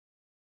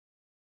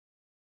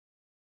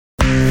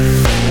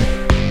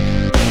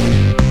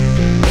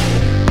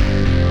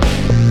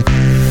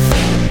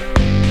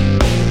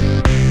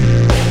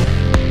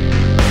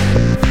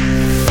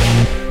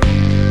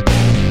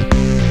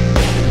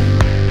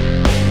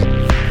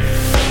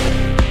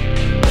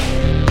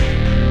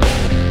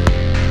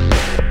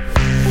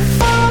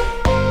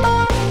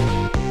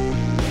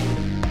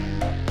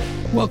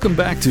Welcome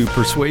back to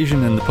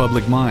Persuasion in the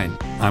Public Mind.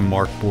 I'm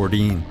Mark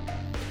Bourdin.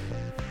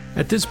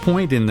 At this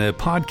point in the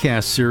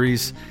podcast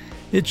series,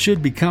 it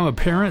should become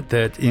apparent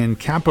that in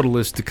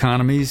capitalist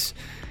economies,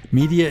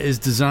 media is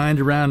designed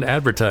around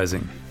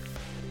advertising.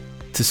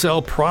 To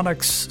sell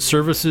products,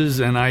 services,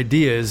 and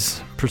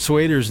ideas,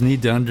 persuaders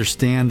need to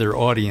understand their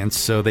audience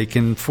so they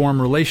can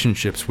form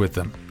relationships with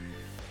them.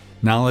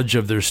 Knowledge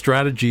of their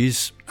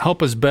strategies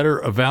help us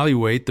better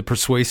evaluate the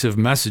persuasive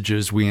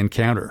messages we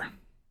encounter.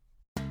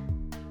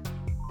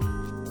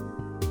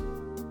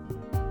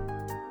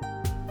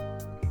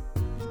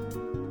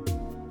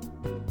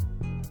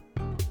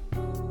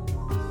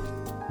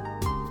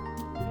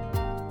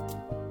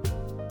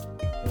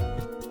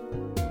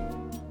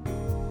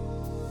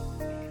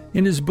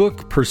 In his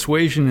book,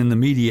 Persuasion in the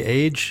Media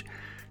Age,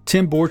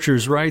 Tim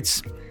Borchers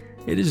writes,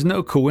 "It is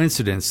no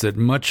coincidence that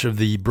much of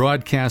the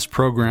broadcast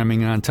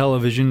programming on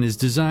television is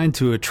designed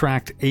to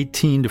attract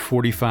 18 to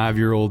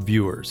 45-year-old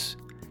viewers.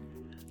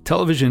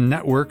 Television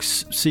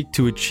networks seek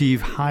to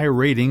achieve high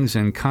ratings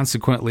and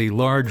consequently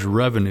large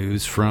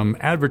revenues from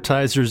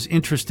advertisers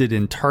interested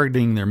in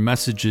targeting their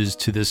messages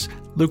to this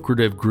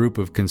lucrative group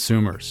of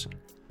consumers.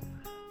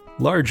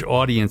 Large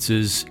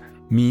audiences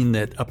mean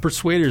that a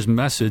persuader's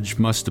message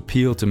must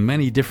appeal to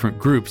many different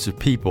groups of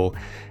people,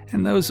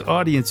 and those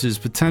audiences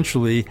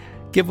potentially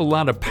give a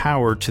lot of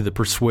power to the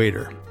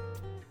persuader.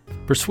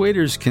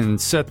 Persuaders can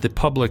set the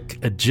public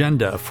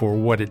agenda for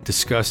what it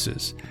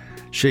discusses,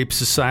 shape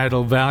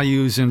societal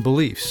values and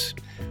beliefs,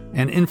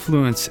 and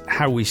influence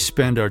how we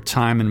spend our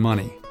time and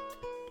money."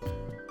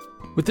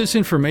 With this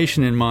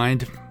information in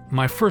mind,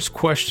 my first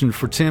question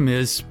for Tim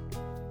is,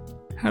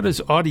 how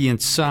does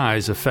audience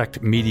size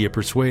affect media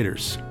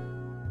persuaders?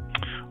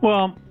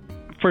 Well,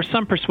 for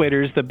some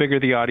persuaders, the bigger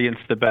the audience,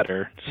 the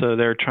better. So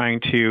they're trying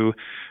to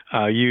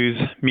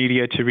use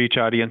media to reach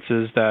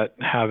audiences that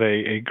have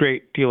a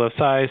great deal of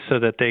size so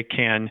that they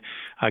can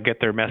get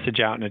their message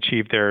out and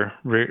achieve their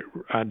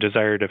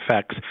desired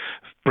effects.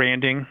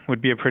 Branding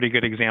would be a pretty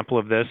good example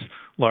of this.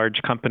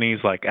 Large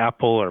companies like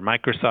Apple or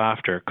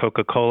Microsoft or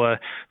Coca-Cola,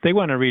 they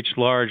want to reach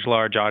large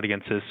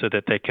audiences so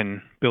that they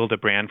can build a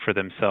brand for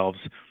themselves.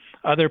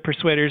 Other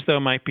persuaders,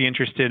 though, might be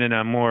interested in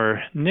a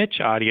more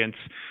niche audience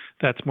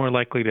that's more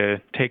likely to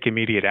take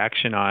immediate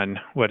action on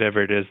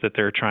whatever it is that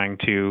they're trying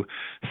to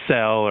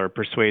sell or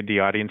persuade the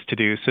audience to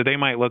do. So they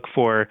might look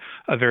for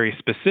a very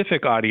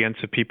specific audience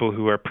of people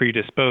who are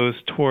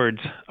predisposed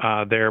towards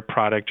their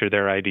product or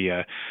their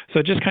idea. So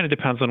it just kind of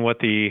depends on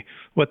what the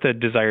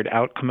desired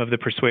outcome of the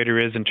persuader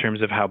is in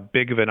terms of how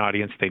big of an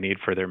audience they need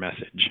for their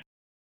message.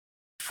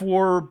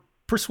 For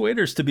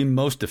persuaders to be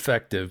most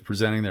effective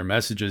presenting their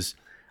messages,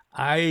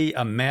 I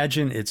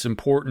imagine it's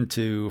important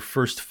to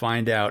first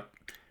find out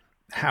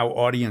how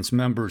audience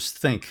members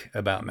think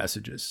about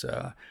messages.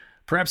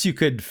 Perhaps you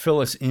could fill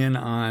us in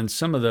on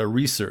some of the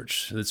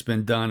research that's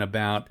been done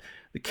about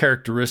the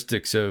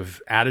characteristics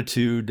of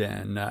attitude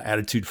and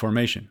attitude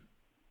formation.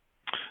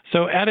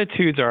 So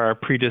attitudes are our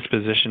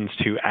predispositions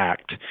to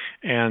act,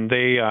 and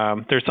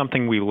they're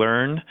something we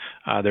learn.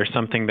 They're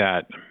something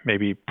that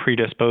maybe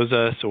predispose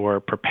us or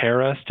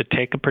prepare us to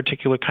take a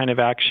particular kind of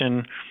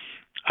action.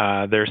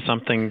 They're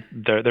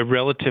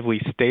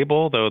relatively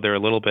stable, though they're a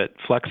little bit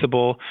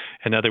flexible.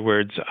 In other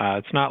words,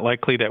 it's not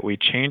likely that we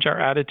change our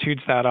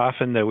attitudes that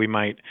often, that we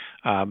might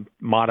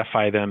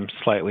modify them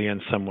slightly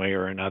in some way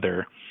or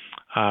another.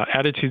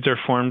 Attitudes are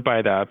formed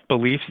by the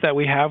beliefs that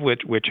we have,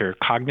 which are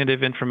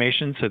cognitive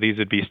information. So these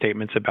would be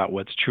statements about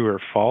what's true or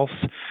false.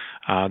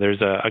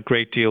 There's a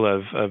great deal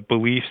of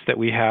beliefs that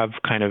we have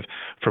kind of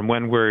from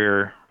when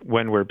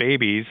we're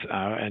babies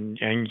and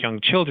young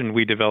children.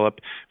 We develop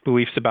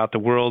beliefs about the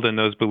world, and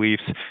those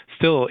beliefs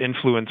still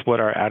influence what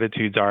our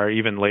attitudes are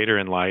even later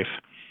in life.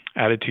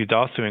 Attitudes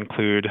also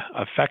include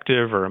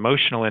affective or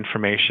emotional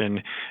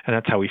information, and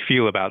that's how we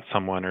feel about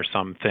someone or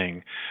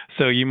something.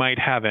 So you might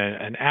have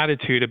an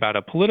attitude about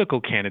a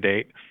political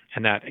candidate,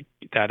 and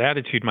that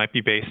attitude might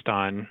be based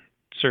on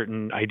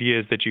certain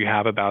ideas that you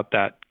have about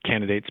that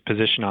candidate's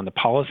position on the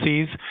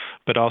policies,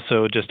 but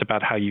also just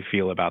about how you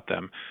feel about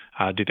them.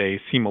 Do they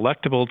seem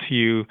electable to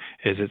you?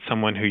 Is it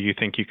someone who you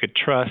think you could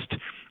trust?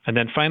 And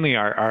then finally,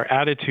 our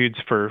attitudes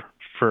for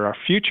our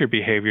future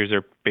behaviors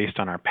are based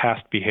on our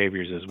past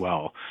behaviors as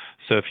well.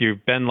 So if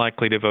you've been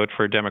likely to vote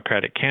for a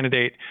Democratic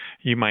candidate,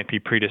 you might be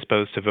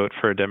predisposed to vote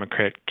for a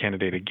Democratic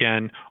candidate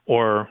again,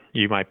 or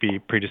you might be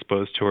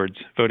predisposed towards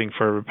voting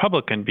for a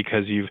Republican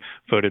because you've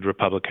voted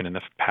Republican in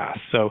the past.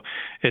 So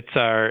it's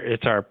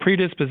our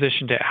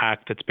predisposition to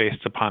act that's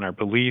based upon our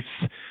beliefs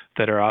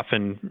that are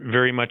often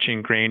very much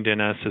ingrained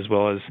in us, as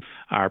well as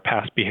our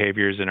past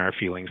behaviors and our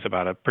feelings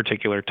about a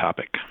particular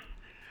topic.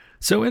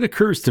 So it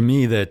occurs to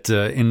me that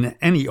in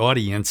any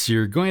audience,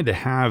 you're going to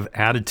have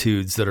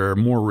attitudes that are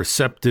more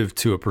receptive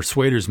to a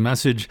persuader's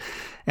message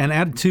and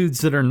attitudes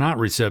that are not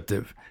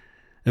receptive.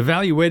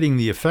 Evaluating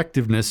the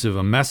effectiveness of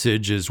a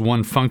message is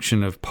one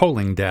function of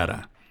polling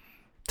data.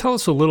 Tell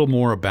us a little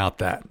more about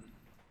that.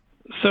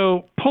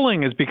 So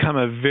polling has become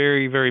a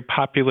very, very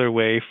popular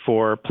way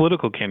for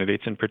political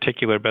candidates in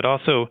particular, but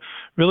also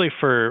really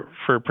for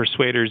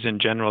persuaders in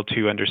general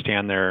to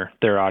understand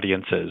their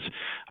audiences.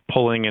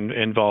 Polling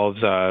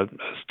involves a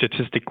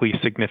statistically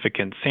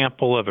significant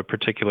sample of a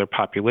particular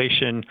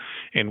population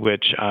in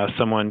which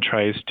someone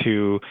tries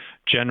to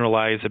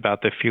generalize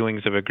about the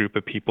feelings of a group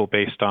of people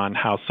based on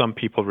how some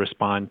people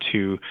respond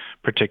to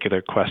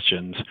particular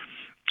questions.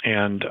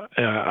 And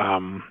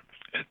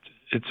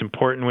it's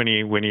important when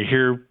you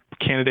hear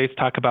candidates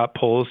talk about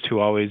polls to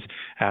always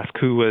ask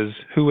who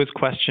was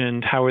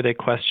questioned, how were they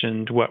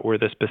questioned, what were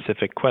the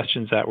specific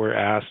questions that were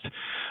asked,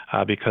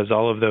 because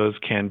all of those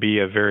can be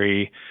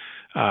very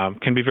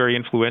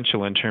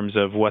influential in terms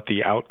of what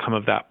the outcome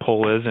of that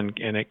poll is,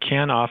 and it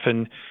can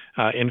often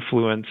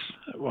influence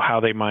how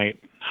they might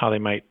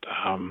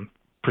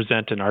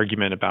present an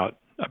argument about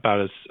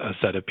a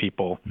set of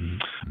people.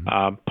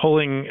 Mm-hmm.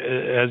 Polling,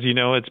 as you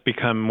know, it's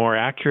become more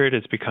accurate.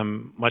 It's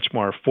become much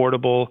more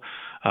affordable.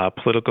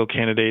 Political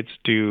candidates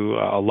do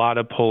a lot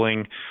of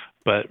polling,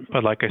 but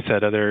like I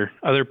said,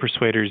 other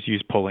persuaders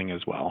use polling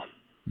as well.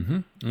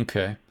 Mm-hmm.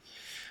 Okay.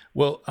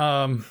 Well,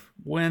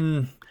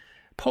 when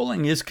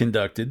polling is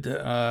conducted,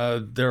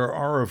 there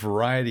are a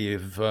variety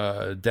of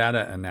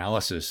data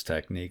analysis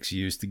techniques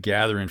used to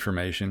gather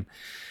information,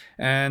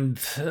 and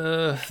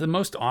the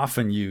most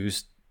often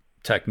used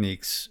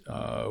techniques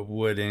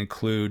would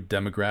include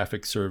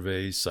demographic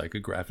surveys,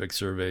 psychographic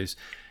surveys,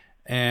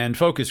 and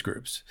focus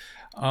groups.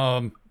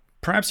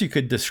 Perhaps you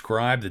could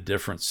describe the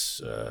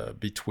difference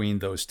between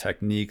those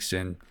techniques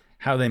and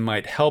how they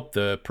might help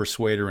the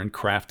persuader in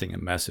crafting a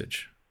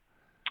message.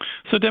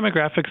 So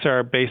demographics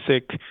are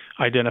basic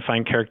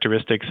identifying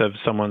characteristics of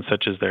someone,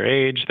 such as their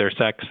age, their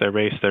sex, their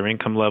race, their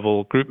income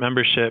level, group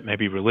membership,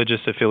 maybe religious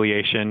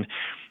affiliation.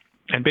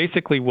 And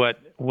basically what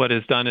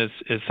is done is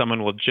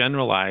someone will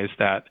generalize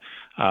that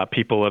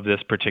people of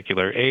this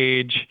particular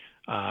age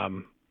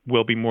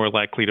will be more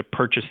likely to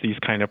purchase these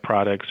kind of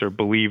products or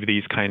believe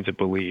these kinds of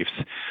beliefs.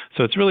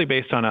 So it's really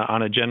based on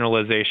a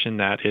generalization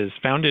that is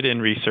founded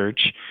in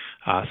research.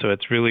 So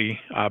it's really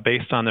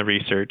based on the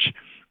research.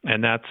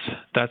 And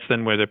that's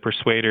then where the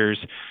persuaders,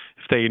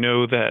 if they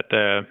know that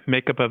the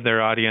makeup of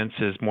their audience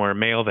is more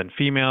male than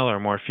female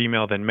or more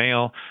female than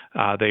male,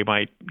 they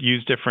might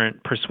use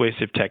different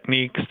persuasive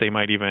techniques. They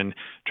might even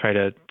try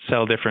to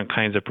sell different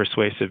kinds of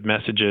persuasive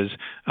messages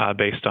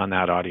based on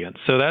that audience.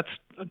 So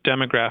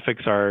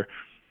demographics are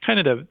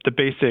kind of the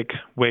basic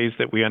ways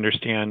that we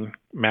understand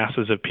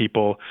masses of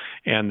people,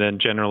 and then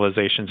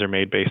generalizations are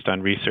made based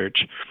on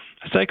research.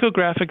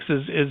 Psychographics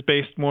is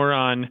based more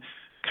on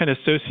kind of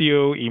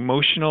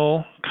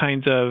socio-emotional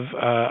kinds of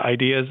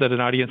ideas that an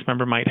audience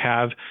member might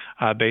have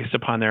based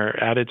upon their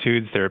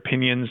attitudes, their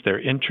opinions, their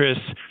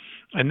interests.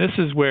 And this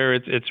is where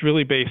it's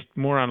really based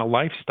more on a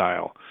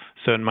lifestyle.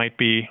 So it might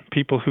be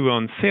people who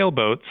own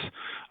sailboats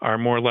are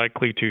more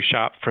likely to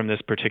shop from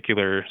this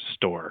particular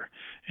store.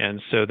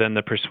 And so then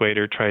the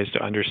persuader tries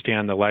to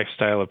understand the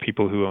lifestyle of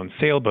people who own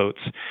sailboats,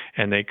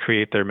 and they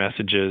create their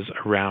messages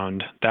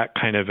around that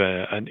kind of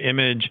an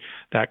image,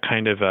 that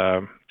kind of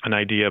an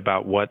idea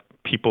about what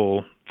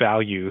people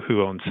value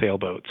who own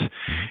sailboats.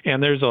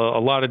 And there's a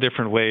lot of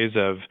different ways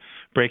of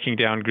breaking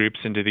down groups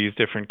into these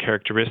different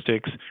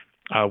characteristics.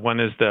 One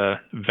is the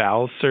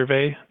VALS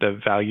survey, the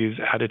Values,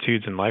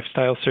 Attitudes, and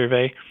Lifestyle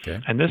survey. Okay.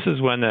 And this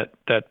is one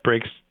that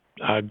breaks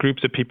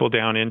groups of people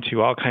down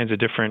into all kinds of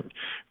different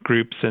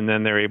groups, and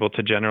then they're able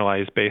to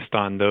generalize based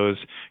on those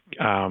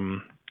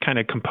kind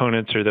of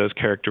components or those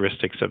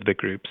characteristics of the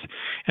groups.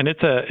 And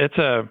it's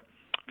a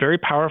very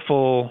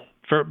powerful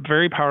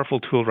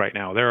tool right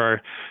now. There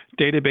are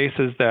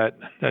databases that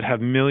have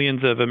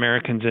millions of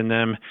Americans in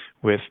them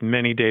with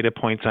many data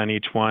points on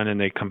each one, and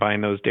they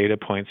combine those data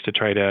points to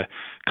try to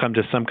come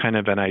to some kind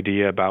of an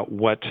idea about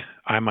what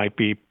I might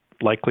be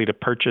likely to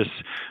purchase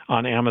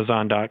on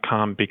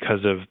Amazon.com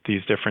because of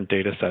these different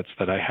data sets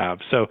that I have.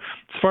 So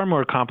it's far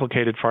more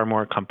complicated, far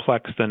more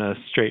complex than a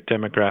straight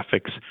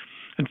demographics.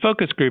 And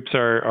focus groups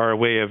are a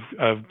way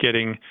of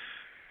getting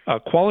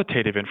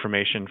qualitative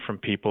information from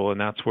people, and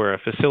that's where a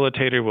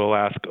facilitator will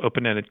ask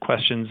open-ended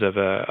questions of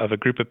a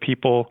group of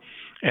people,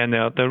 and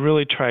they'll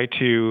really try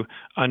to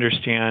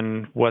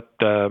understand what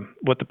the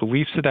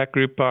beliefs of that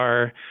group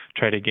are,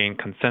 try to gain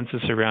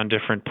consensus around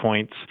different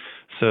points,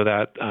 so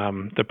that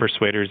the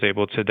persuader is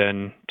able to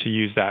then to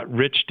use that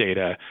rich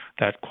data,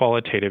 that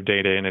qualitative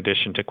data, in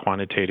addition to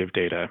quantitative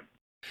data.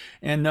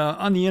 And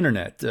on the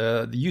internet,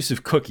 the use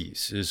of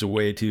cookies is a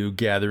way to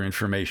gather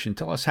information.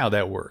 Tell us how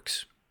that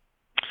works.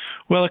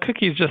 Well, a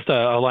cookie is just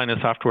a line of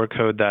software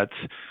code that's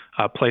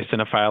placed in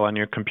a file on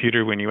your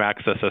computer when you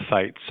access a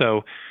site.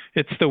 So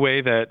it's the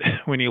way that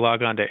when you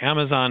log on to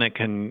Amazon, it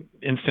can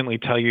instantly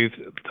tell you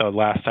the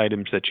last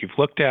items that you've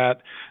looked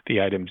at, the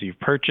items you've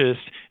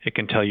purchased. It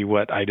can tell you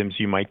what items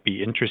you might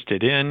be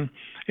interested in.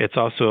 It's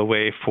also a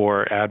way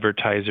for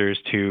advertisers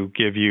to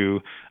give you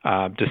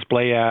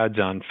display ads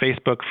on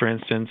Facebook, for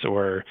instance,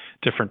 or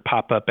different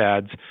pop-up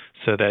ads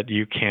so that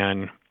you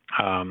can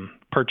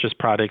purchase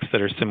products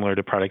that are similar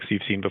to products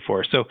you've seen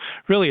before. So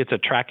really, it's a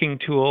tracking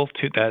tool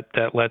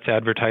that lets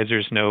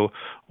advertisers know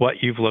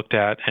what you've looked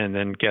at and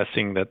then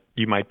guessing that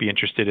you might be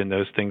interested in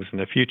those things in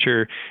the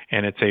future.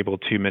 And it's able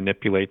to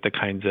manipulate the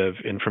kinds of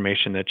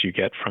information that you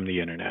get from the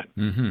internet.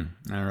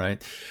 Mm-hmm. All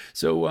right.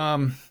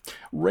 So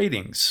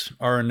ratings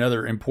are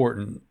another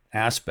important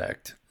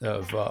aspect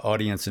of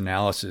audience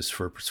analysis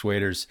for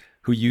persuaders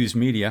who use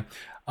media.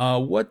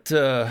 What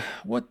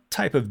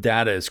type of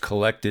data is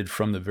collected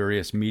from the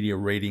various media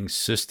rating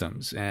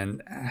systems,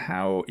 and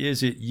how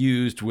is it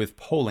used with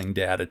polling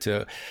data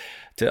to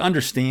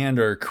understand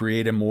or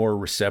create a more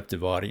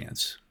receptive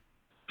audience?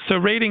 So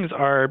ratings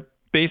are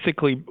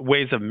basically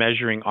ways of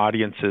measuring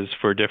audiences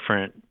for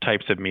different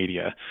types of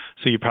media.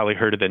 So you probably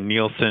heard of the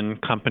Nielsen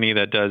company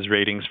that does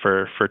ratings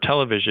for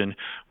television,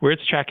 where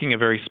it's tracking a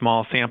very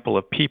small sample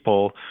of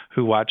people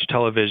who watch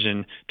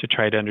television to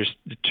try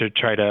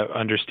to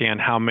understand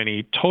how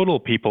many total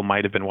people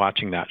might have been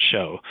watching that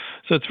show.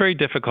 So it's very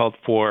difficult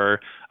for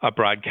a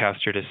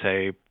broadcaster to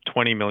say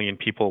 20 million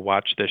people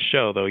watch this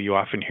show, though you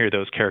often hear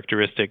those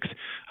characteristics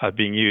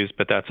being used,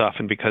 but that's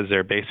often because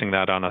they're basing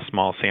that on a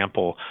small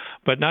sample.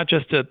 But not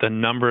just the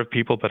number of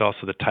people, but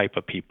also the type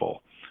of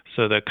people.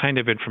 So the kind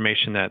of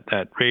information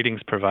that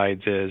ratings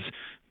provides is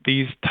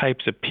these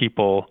types of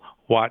people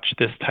watch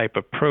this type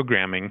of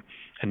programming,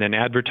 and then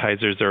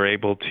advertisers are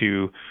able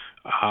to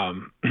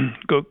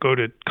go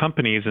to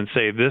companies and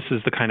say, this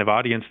is the kind of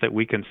audience that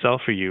we can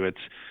sell for you.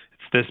 It's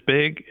this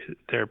big,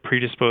 they're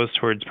predisposed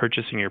towards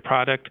purchasing your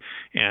product,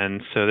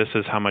 and so this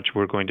is how much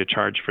we're going to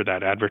charge for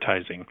that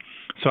advertising.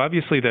 So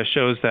obviously the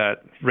shows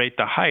that rate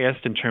the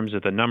highest in terms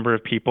of the number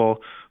of people,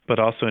 but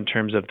also in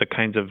terms of the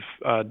kinds of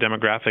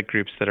demographic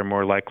groups that are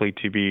more likely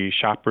to be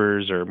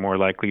shoppers or more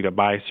likely to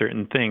buy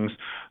certain things,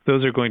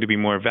 those are going to be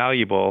more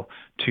valuable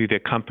to the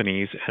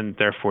companies, and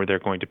therefore they're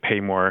going to pay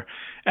more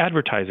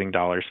advertising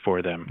dollars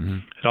for them. Mm-hmm.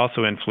 It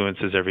also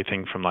influences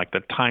everything from like the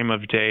time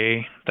of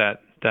day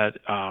that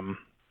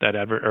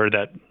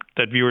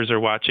viewers are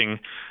watching,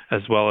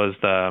 as well as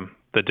the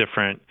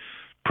different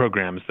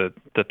programs that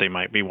they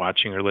might be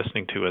watching or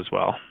listening to as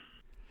well.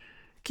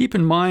 Keep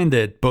in mind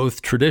that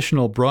both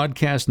traditional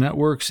broadcast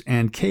networks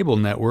and cable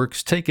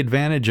networks take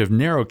advantage of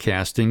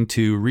narrowcasting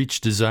to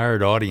reach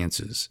desired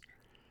audiences.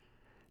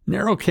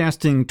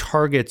 Narrowcasting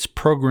targets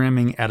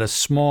programming at a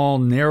small,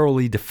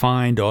 narrowly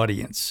defined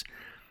audience,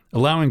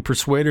 allowing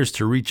persuaders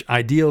to reach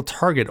ideal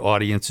target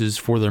audiences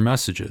for their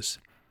messages.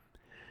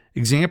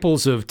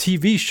 Examples of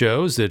TV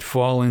shows that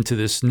fall into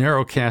this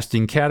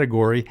narrowcasting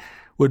category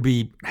would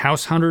be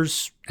House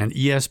Hunters and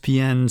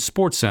ESPN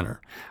SportsCenter,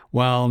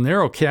 while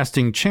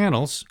narrowcasting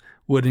channels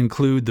would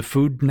include the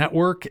Food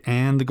Network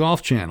and the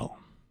Golf Channel.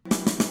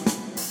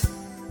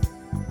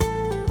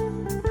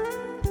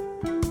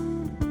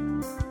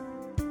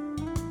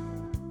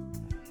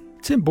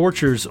 Tim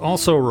Borchers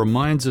also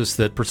reminds us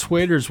that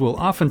persuaders will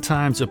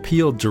oftentimes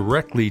appeal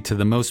directly to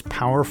the most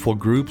powerful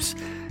groups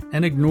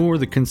and ignore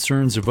the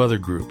concerns of other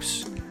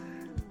groups.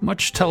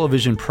 Much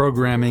television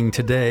programming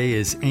today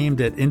is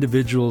aimed at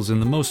individuals in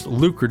the most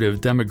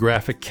lucrative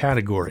demographic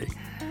category,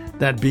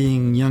 that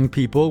being young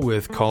people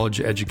with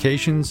college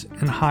educations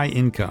and high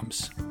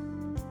incomes.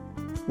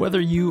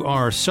 Whether you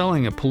are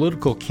selling a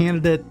political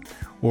candidate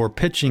or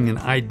pitching an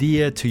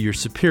idea to your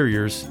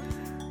superiors,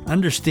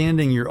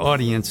 understanding your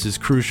audience is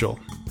crucial.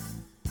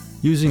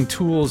 Using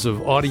tools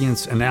of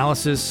audience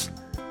analysis,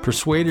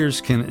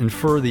 persuaders can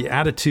infer the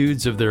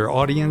attitudes of their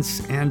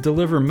audience and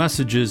deliver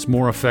messages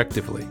more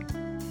effectively.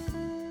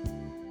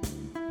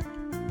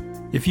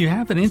 If you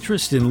have an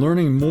interest in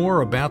learning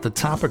more about the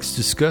topics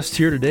discussed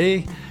here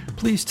today,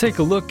 please take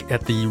a look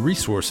at the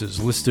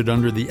resources listed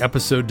under the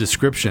episode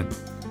description.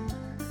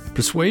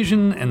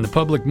 Persuasion and the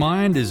Public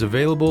Mind is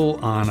available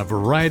on a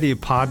variety of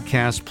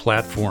podcast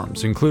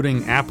platforms,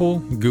 including Apple,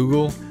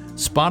 Google,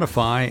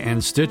 Spotify,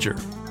 and Stitcher.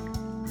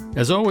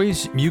 As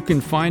always, you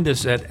can find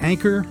us at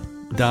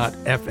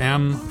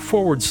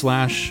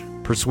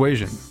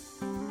anchor.fm/persuasion.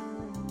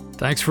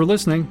 Thanks for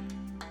listening.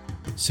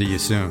 See you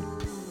soon.